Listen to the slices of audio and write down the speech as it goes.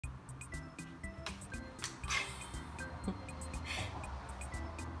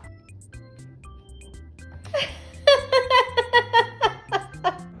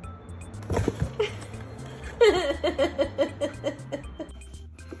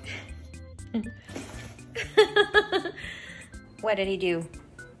What did he do?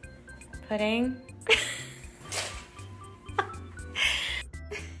 Pudding?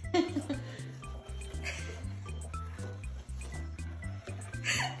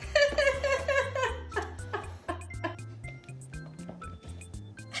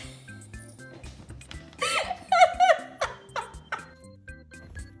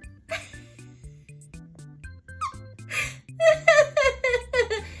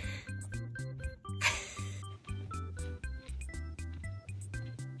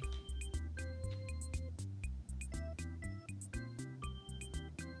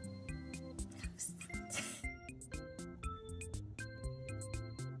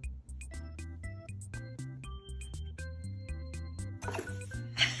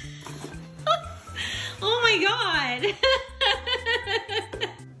 Oh my God!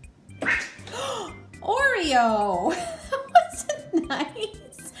 Oreo! That wasn't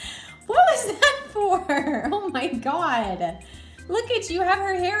nice. What was that for? Oh my God. Look at you, have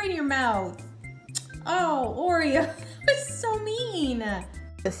her hair in your mouth. Oh, Oreo, that was so mean.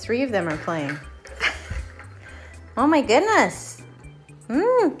 The three of them are playing. Oh my goodness.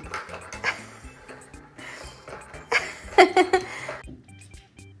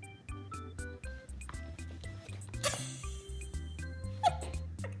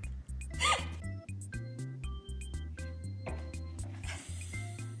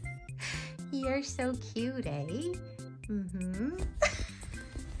 You're so cute, eh? Mm-hmm.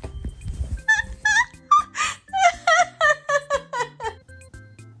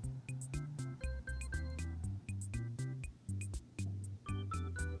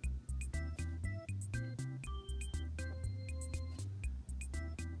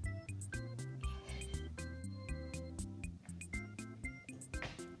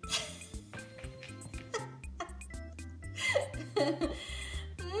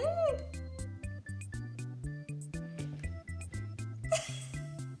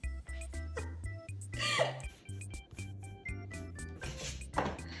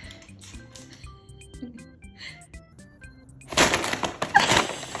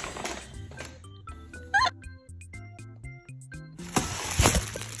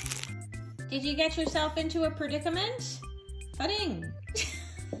 Did you get yourself into a predicament? Pudding.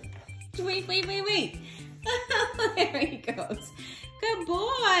 Wait. There he goes. Good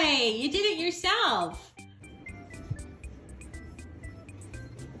boy. You did it yourself.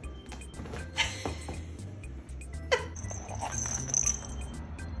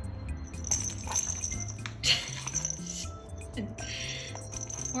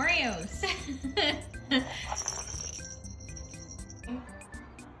 Oreos.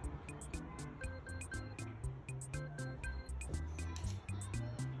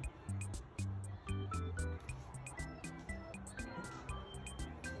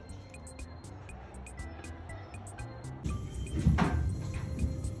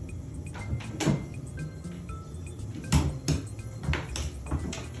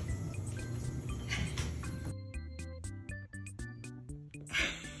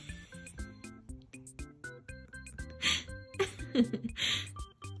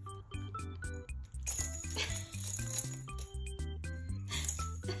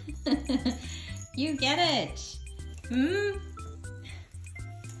 You get it. Woo!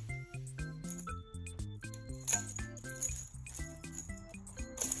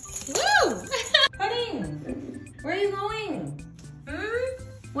 Pudding, where are you going?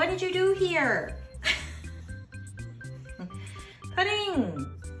 What did you do here? Pudding.